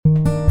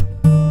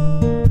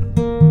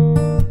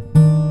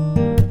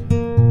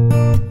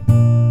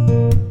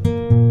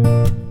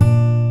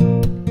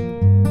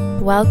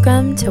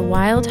Welcome to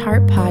Wild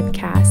Heart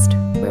Podcast,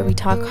 where we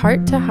talk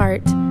heart to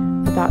heart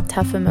about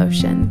tough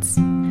emotions.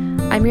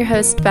 I'm your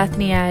host,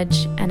 Bethany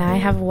Edge, and I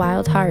have a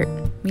wild heart,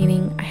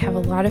 meaning I have a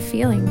lot of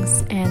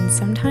feelings, and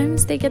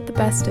sometimes they get the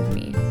best of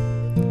me.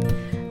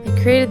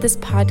 I created this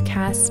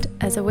podcast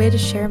as a way to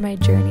share my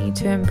journey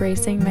to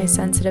embracing my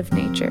sensitive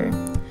nature.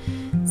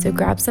 So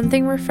grab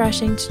something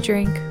refreshing to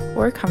drink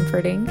or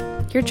comforting,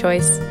 your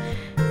choice,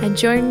 and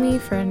join me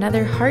for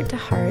another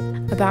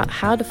heart-to-heart about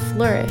how to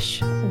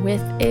flourish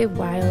with a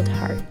wild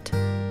heart.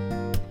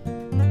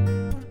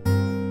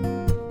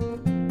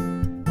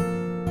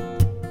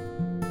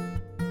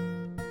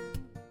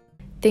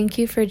 Thank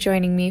you for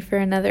joining me for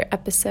another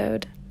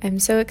episode. I'm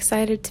so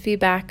excited to be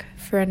back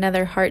for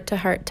another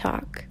heart-to-heart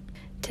talk.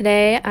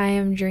 Today I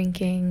am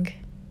drinking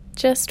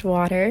just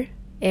water,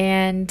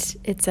 and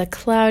it's a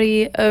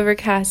cloudy,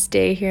 overcast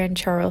day here in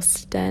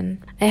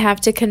Charleston. I have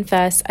to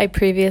confess, I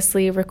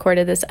previously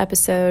recorded this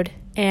episode,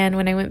 and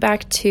when I went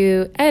back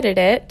to edit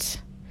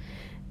it,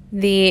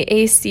 the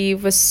AC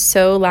was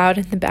so loud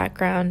in the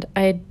background,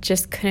 I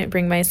just couldn't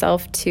bring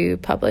myself to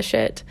publish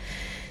it.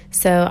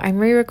 So I'm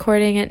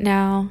re-recording it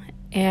now,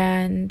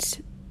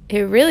 and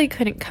it really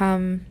couldn't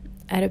come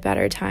at a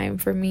better time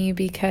for me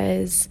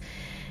because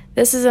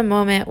this is a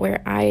moment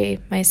where I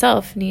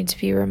myself need to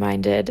be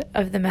reminded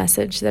of the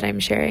message that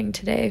I'm sharing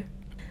today.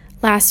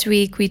 Last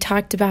week, we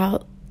talked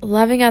about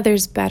loving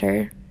others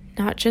better,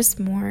 not just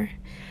more,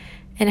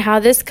 and how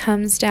this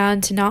comes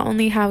down to not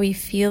only how we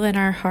feel in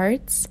our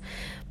hearts,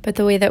 but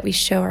the way that we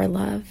show our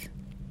love.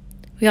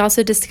 We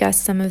also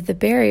discussed some of the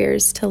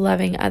barriers to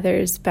loving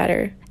others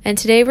better. And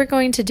today we're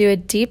going to do a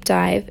deep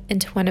dive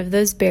into one of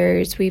those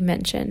barriers we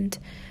mentioned,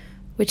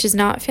 which is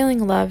not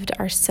feeling loved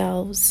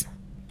ourselves.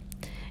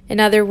 In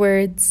other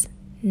words,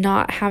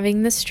 not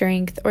having the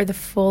strength or the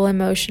full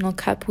emotional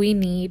cup we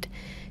need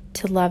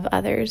to love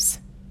others.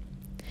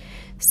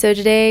 So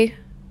today,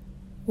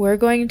 we're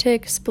going to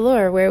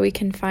explore where we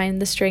can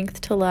find the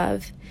strength to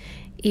love,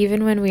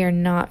 even when we are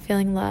not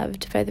feeling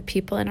loved by the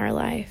people in our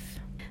life.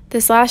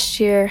 This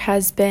last year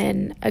has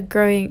been a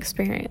growing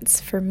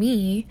experience for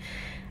me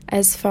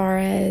as far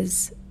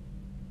as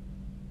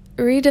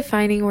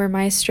redefining where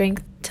my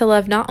strength to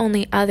love not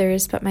only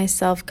others but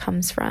myself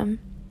comes from.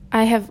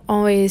 I have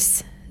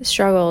always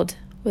struggled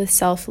with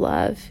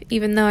self-love,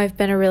 even though I've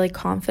been a really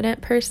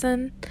confident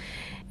person.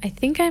 I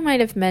think I might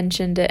have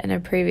mentioned it in a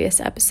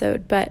previous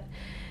episode, but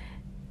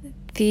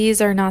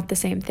these are not the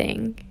same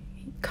thing.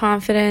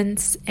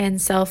 Confidence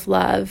and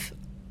self-love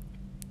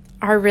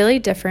are really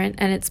different,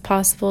 and it's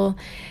possible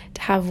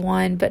to have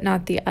one but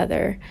not the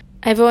other.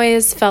 I've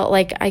always felt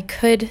like I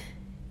could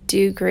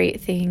do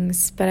great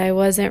things, but I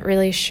wasn't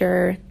really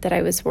sure that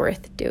I was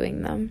worth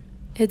doing them.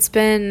 It's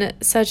been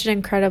such an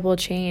incredible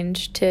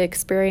change to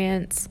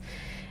experience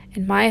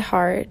in my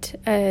heart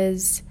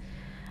as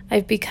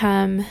I've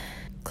become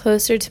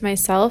closer to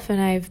myself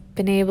and I've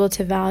been able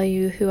to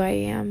value who I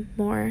am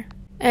more.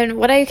 And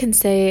what I can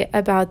say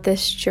about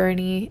this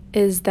journey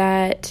is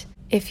that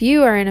if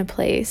you are in a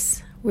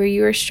place where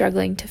you are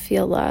struggling to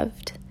feel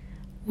loved,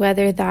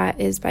 whether that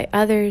is by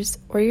others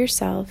or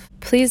yourself,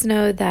 please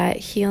know that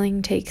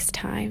healing takes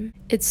time.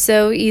 It's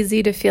so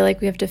easy to feel like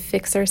we have to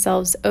fix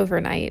ourselves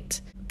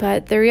overnight.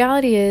 But the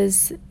reality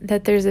is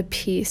that there's a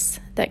peace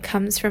that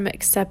comes from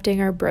accepting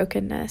our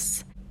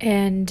brokenness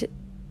and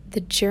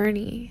the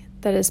journey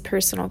that is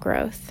personal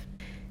growth.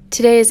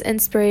 Today's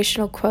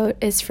inspirational quote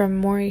is from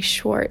Maury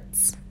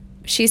Schwartz.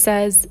 She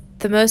says,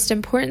 "The most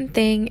important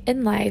thing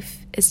in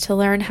life is to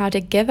learn how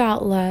to give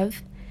out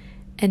love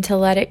and to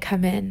let it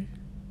come in."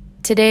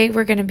 Today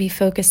we're going to be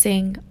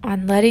focusing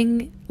on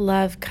letting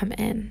love come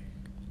in.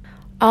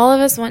 All of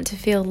us want to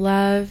feel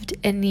loved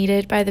and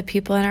needed by the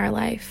people in our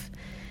life.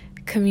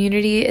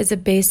 Community is a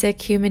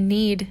basic human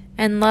need,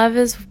 and love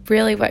is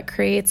really what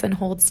creates and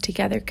holds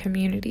together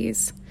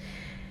communities.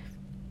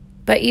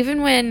 But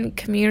even when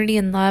community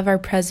and love are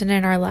present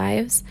in our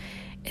lives,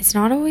 it's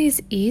not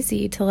always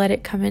easy to let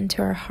it come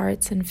into our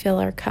hearts and fill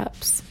our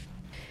cups.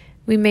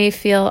 We may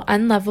feel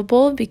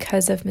unlovable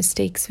because of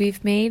mistakes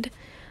we've made,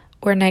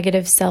 or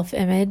negative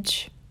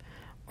self-image,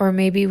 or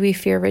maybe we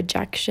fear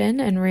rejection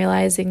and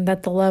realizing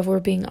that the love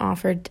we're being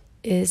offered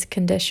is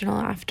conditional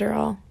after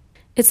all.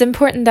 It's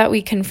important that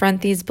we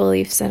confront these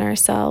beliefs in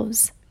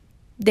ourselves.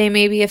 They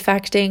may be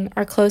affecting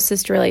our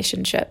closest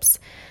relationships,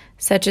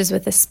 such as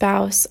with a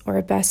spouse or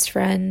a best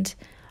friend,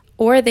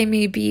 or they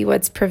may be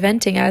what's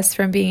preventing us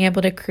from being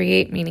able to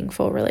create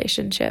meaningful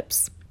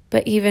relationships.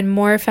 But even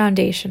more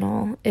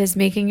foundational is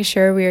making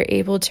sure we are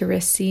able to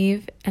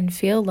receive and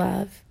feel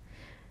love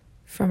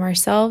from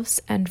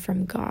ourselves and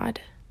from God.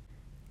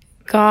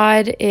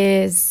 God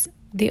is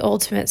the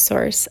ultimate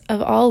source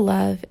of all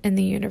love in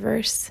the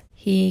universe.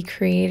 He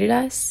created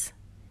us.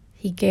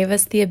 He gave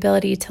us the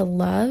ability to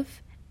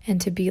love and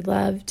to be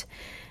loved.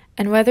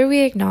 And whether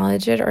we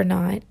acknowledge it or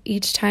not,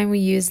 each time we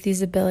use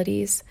these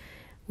abilities,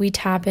 we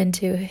tap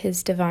into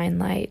His divine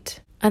light.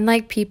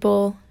 Unlike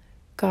people,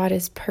 God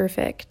is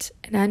perfect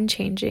and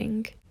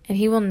unchanging, and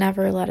He will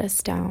never let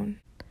us down.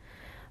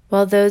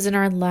 While those in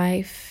our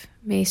life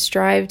may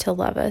strive to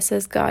love us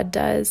as God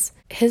does,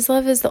 His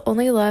love is the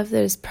only love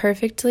that is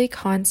perfectly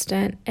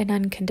constant and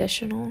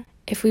unconditional.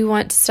 If we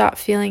want to stop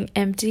feeling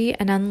empty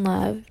and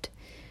unloved,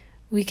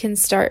 we can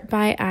start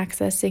by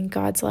accessing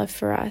God's love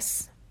for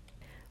us.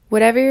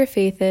 Whatever your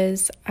faith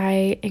is,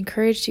 I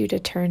encourage you to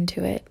turn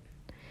to it.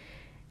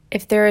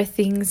 If there are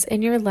things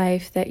in your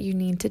life that you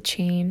need to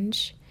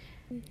change,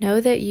 know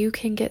that you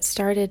can get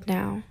started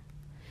now.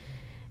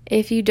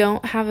 If you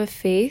don't have a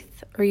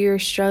faith or you're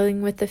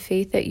struggling with the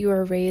faith that you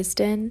are raised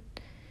in,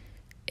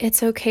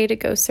 it's okay to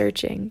go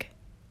searching.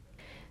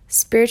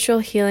 Spiritual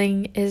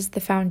healing is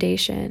the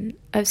foundation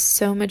of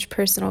so much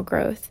personal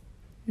growth,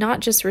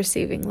 not just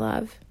receiving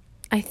love.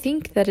 I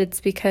think that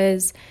it's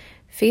because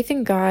faith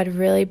in God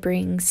really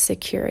brings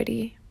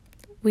security.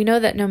 We know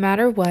that no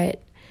matter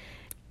what,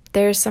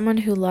 there is someone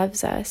who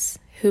loves us,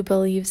 who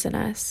believes in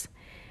us,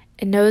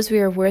 and knows we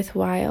are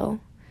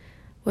worthwhile.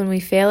 When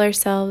we fail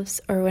ourselves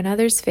or when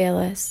others fail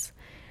us,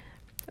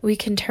 we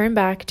can turn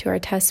back to our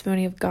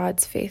testimony of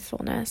God's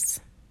faithfulness.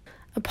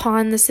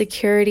 Upon the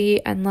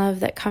security and love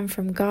that come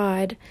from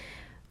God,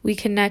 we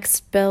can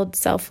next build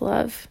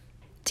self-love.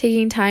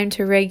 Taking time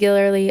to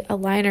regularly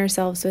align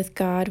ourselves with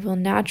God will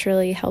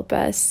naturally help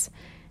us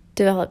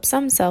develop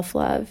some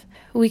self-love.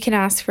 We can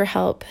ask for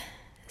help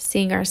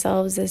seeing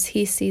ourselves as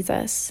He sees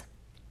us.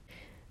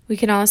 We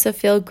can also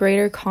feel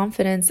greater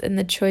confidence in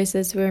the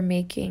choices we're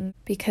making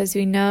because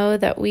we know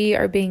that we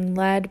are being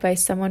led by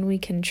someone we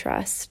can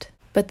trust.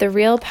 But the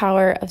real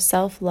power of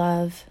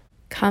self-love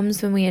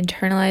comes when we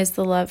internalize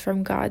the love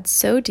from God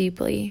so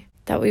deeply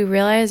that we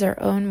realize our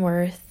own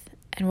worth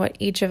and what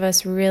each of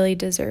us really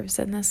deserves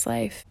in this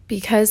life.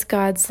 Because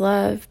God's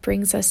love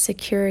brings us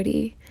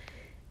security,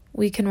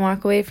 we can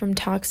walk away from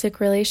toxic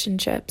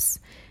relationships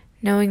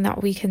knowing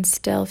that we can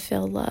still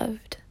feel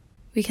loved.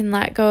 We can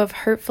let go of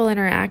hurtful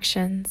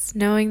interactions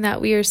knowing that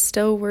we are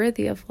still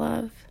worthy of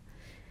love.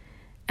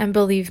 And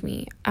believe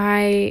me,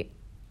 I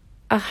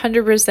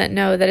 100%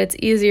 know that it's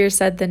easier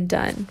said than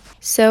done.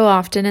 So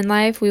often in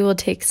life, we will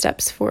take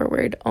steps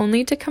forward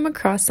only to come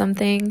across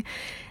something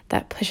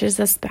that pushes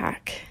us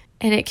back.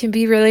 And it can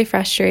be really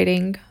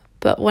frustrating,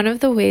 but one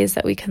of the ways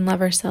that we can love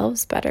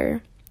ourselves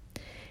better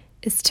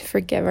is to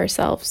forgive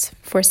ourselves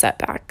for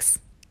setbacks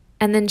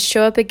and then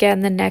show up again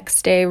the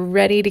next day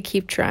ready to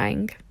keep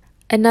trying.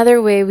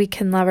 Another way we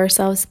can love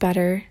ourselves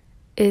better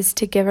is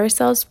to give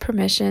ourselves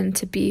permission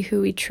to be who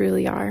we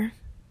truly are.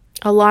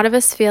 A lot of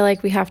us feel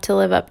like we have to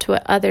live up to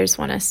what others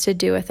want us to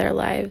do with our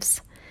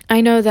lives. I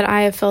know that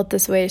I have felt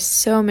this way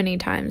so many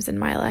times in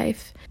my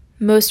life.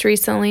 Most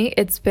recently,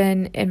 it's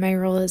been in my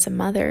role as a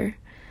mother.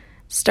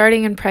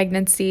 Starting in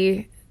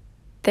pregnancy,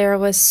 there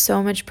was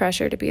so much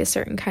pressure to be a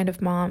certain kind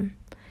of mom.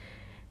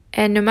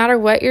 And no matter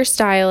what your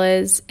style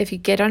is, if you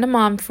get on a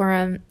mom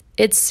forum,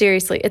 it's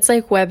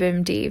like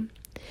WebMD.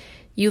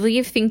 You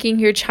leave thinking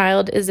your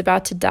child is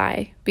about to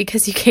die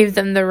because you gave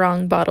them the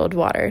wrong bottled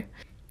water.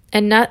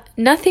 And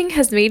nothing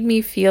has made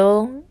me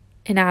feel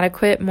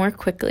inadequate more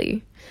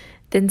quickly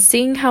than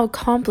seeing how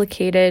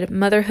complicated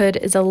motherhood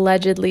is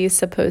allegedly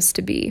supposed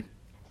to be.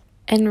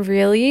 And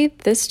really,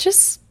 this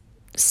just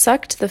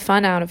sucked the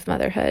fun out of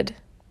motherhood.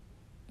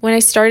 When I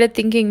started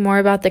thinking more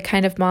about the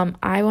kind of mom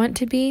I want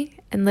to be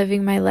and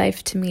living my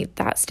life to meet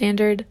that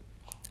standard,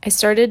 I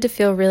started to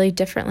feel really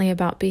differently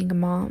about being a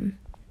mom.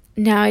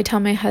 Now I tell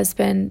my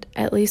husband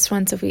at least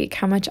once a week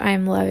how much I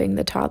am loving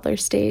the toddler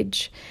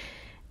stage.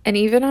 And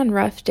even on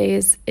rough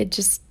days, it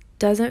just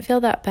doesn't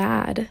feel that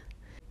bad.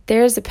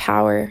 There is a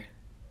power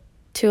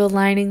to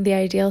aligning the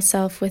ideal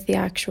self with the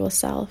actual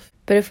self.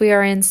 But if we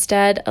are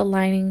instead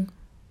aligning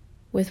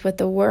with what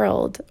the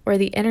world or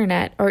the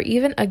internet or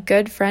even a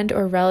good friend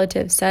or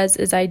relative says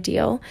is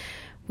ideal,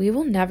 we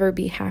will never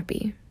be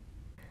happy.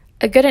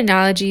 A good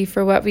analogy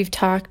for what we've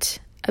talked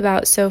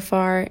about so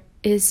far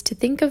is to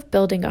think of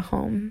building a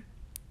home.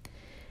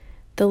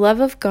 The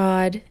love of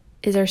God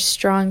is our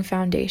strong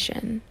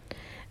foundation.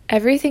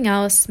 Everything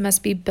else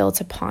must be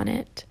built upon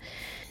it.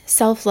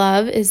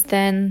 Self-love is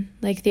then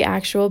like the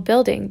actual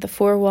building, the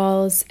four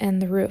walls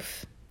and the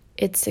roof.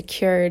 It's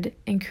secured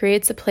and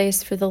creates a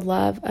place for the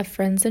love of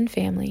friends and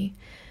family,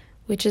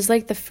 which is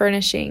like the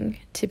furnishing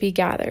to be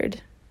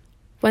gathered.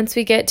 Once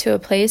we get to a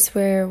place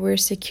where we're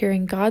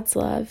securing God's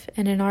love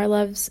and in our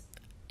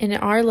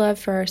love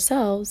for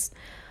ourselves,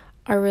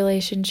 our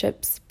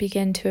relationships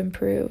begin to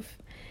improve,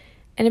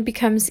 and it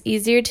becomes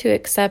easier to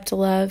accept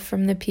love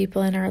from the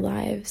people in our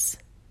lives.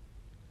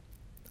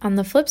 On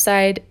the flip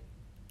side,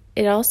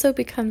 it also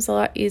becomes a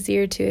lot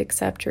easier to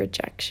accept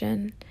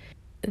rejection.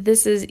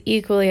 This is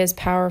equally as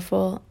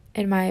powerful,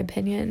 in my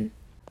opinion.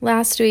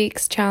 Last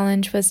week's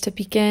challenge was to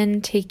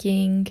begin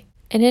taking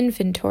an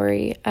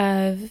inventory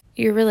of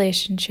your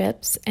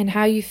relationships and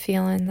how you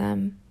feel in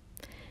them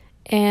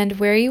and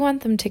where you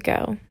want them to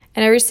go.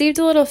 And I received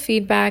a little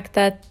feedback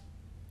that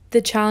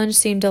the challenge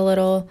seemed a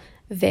little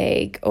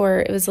vague or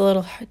it was a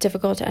little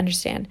difficult to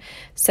understand.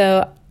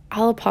 So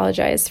I'll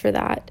apologize for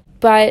that.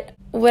 But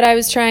what I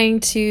was trying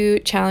to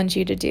challenge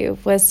you to do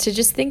was to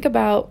just think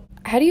about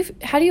how do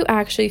you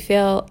actually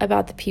feel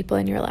about the people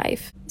in your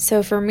life?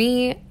 So for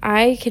me,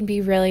 I can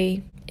be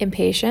really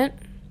impatient,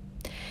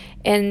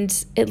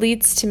 and it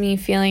leads to me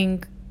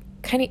feeling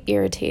kind of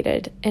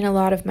irritated in a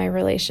lot of my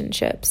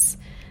relationships.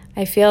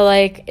 I feel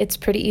like it's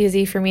pretty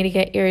easy for me to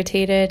get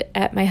irritated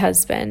at my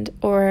husband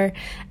or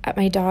at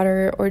my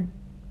daughter or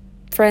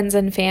friends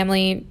and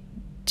family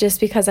just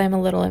because I'm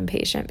a little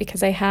impatient,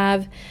 because I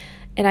have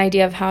an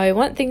idea of how I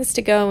want things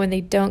to go. When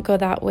they don't go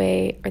that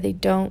way or they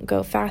don't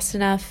go fast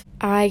enough,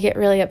 I get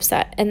really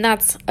upset. And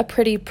that's a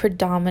pretty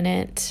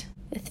predominant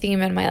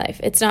theme in my life.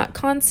 It's not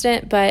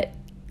constant, but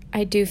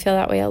I do feel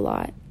that way a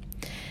lot.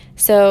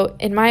 So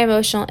in my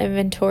emotional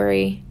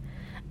inventory,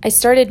 I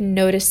started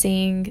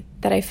noticing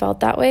that I felt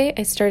that way.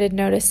 I started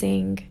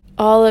noticing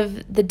all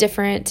of the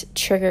different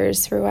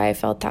triggers for why I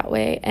felt that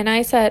way. And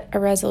I set a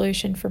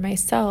resolution for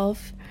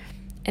myself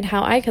and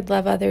how I could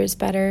love others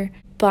better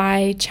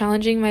by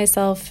challenging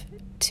myself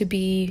to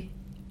be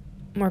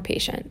more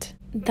patient.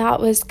 That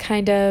was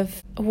kind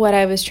of what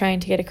I was trying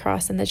to get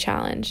across in the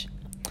challenge.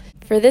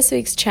 For this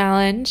week's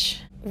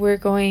challenge, we're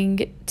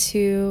going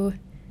to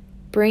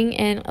bring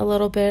in a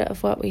little bit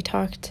of what we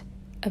talked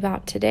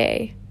about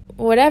today.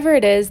 Whatever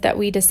it is that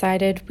we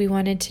decided we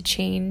wanted to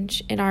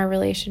change in our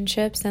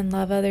relationships and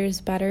love others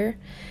better,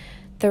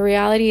 the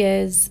reality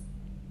is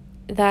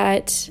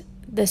that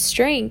the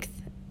strength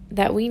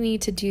that we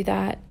need to do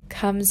that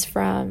comes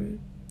from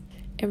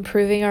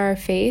improving our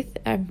faith,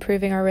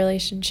 improving our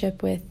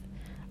relationship with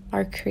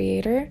our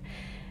Creator,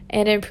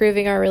 and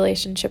improving our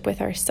relationship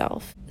with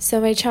ourselves.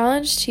 So my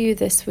challenge to you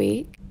this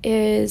week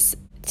is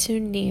to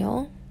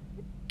kneel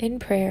in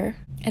prayer,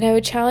 and I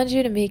would challenge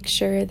you to make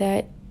sure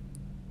that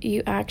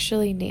you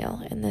actually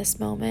kneel in this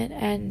moment,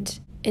 and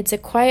it's a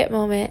quiet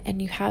moment and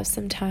you have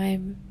some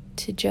time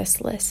to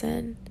just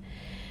listen.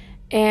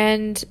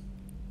 And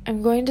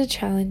I'm going to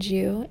challenge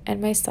you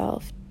and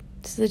myself,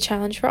 this is a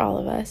challenge for all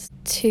of us,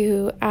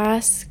 to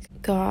ask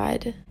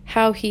God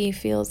how He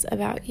feels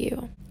about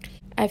you.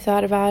 I've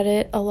thought about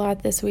it a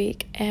lot this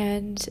week,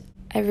 and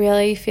I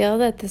really feel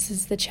that this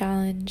is the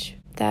challenge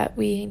that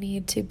we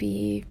need to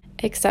be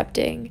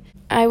accepting.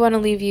 I want to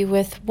leave you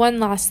with one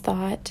last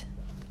thought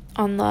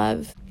on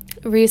love.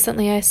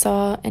 Recently, I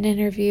saw an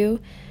interview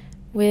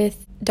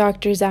with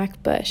Dr.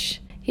 Zach Bush.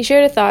 He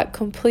shared a thought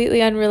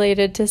completely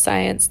unrelated to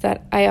science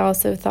that I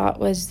also thought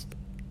was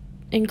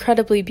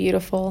incredibly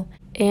beautiful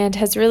and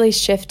has really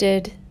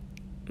shifted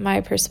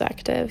my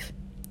perspective.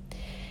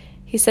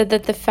 He said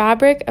that the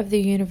fabric of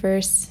the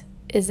universe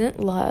isn't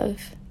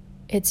love,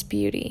 it's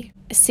beauty.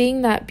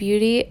 Seeing that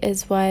beauty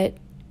is what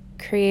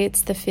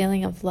creates the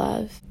feeling of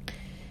love.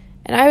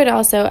 And I would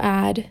also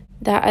add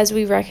that as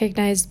we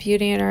recognize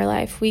beauty in our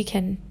life, we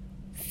can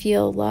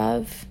feel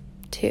love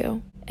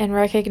too, and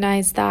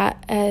recognize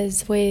that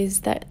as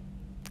ways that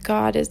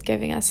God is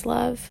giving us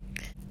love.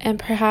 And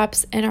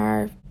perhaps in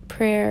our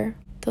prayer,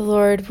 the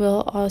Lord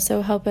will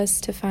also help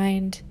us to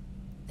find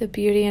the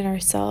beauty in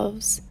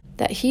ourselves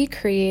that He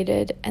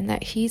created and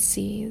that He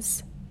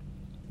sees.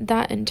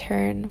 That in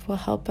turn will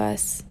help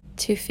us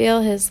to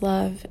feel His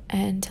love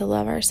and to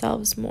love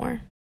ourselves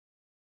more.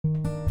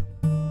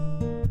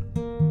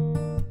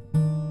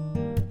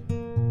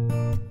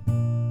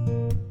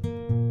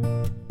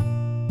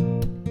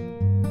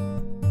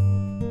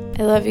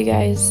 I love you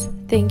guys.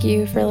 Thank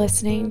you for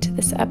listening to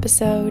this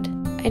episode.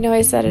 I know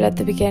I said it at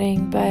the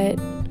beginning, but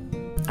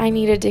I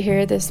needed to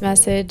hear this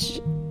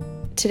message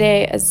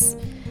today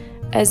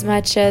as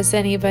much as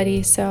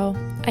anybody, so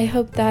I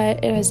hope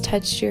that it has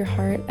touched your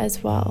heart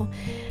as well.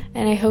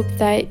 And I hope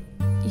that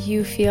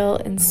you feel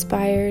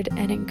inspired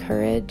and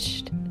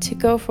encouraged to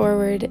go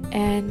forward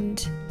and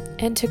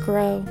to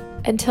grow.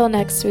 Until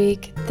next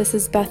week, this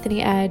is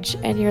Bethany Edge,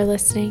 and you're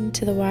listening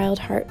to the Wild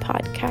Heart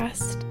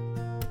Podcast.